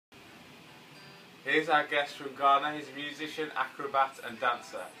Here's our guest from Ghana. He's a musician, acrobat and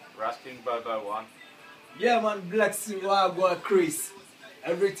dancer. Ras King Bobo 1. Yeah man, bless you, go Chris.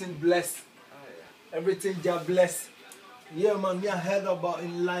 Everything blessed. Oh yeah. Everything just blessed. Yeah man, me I heard about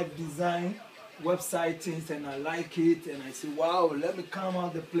inLIFE design, website things, and I like it, and I say wow, let me come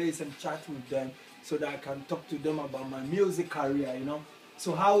out the place and chat with them so that I can talk to them about my music career, you know.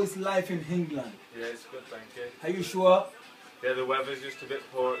 So how is life in England? Yeah, it's good, thank you. Are you sure? Yeah, the weather's just a bit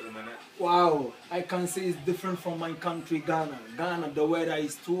poor at the minute. Wow, I can say it's different from my country, Ghana. Ghana, the weather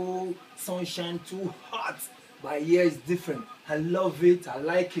is too sunshine, too hot. But here it's different. I love it, I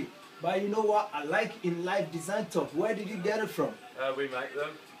like it. But you know what? I like inLIFE design stuff. Where did you get it from? We make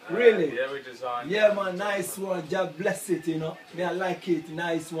them. Really? Yeah, we design. Yeah, man, nice one. Just bless it, you know. Me, I like it.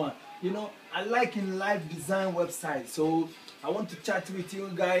 Nice one. You know, I like inLIFE design website. So I want to chat with you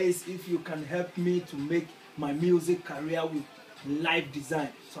guys if you can help me to make my music career with inLIFE design.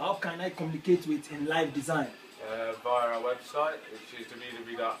 So how can I communicate with inLIFE design? Via our website, which is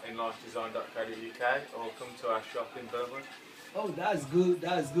www.inlifedesign.co.uk, or come to our shop in Birmingham. Oh, that's good,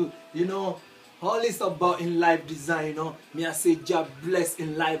 that's good. You know, all it's about inLIFE design, you know. Me, I say, God bless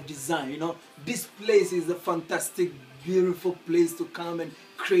inLIFE design, you know. This place is a fantastic, beautiful place to come and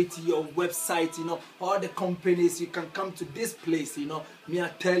create your website, you know. All the companies, you can come to this place, you know. Me, I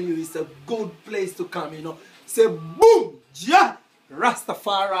tell you, it's a good place to come, you know. Say, boom, yeah,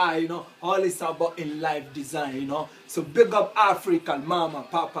 Rastafari, you know. All it's about inLIFE design, you know. So big up African, mama,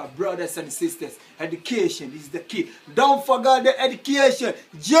 papa, brothers and sisters. Education is the key. Don't forget the education.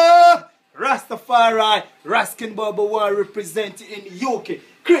 Yeah, Rastafari, Ras King Bo representing in UK.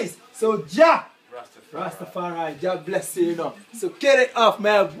 Chris, so yeah, Rastafari, God bless you, you know. So get it off,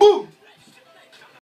 man. Boom.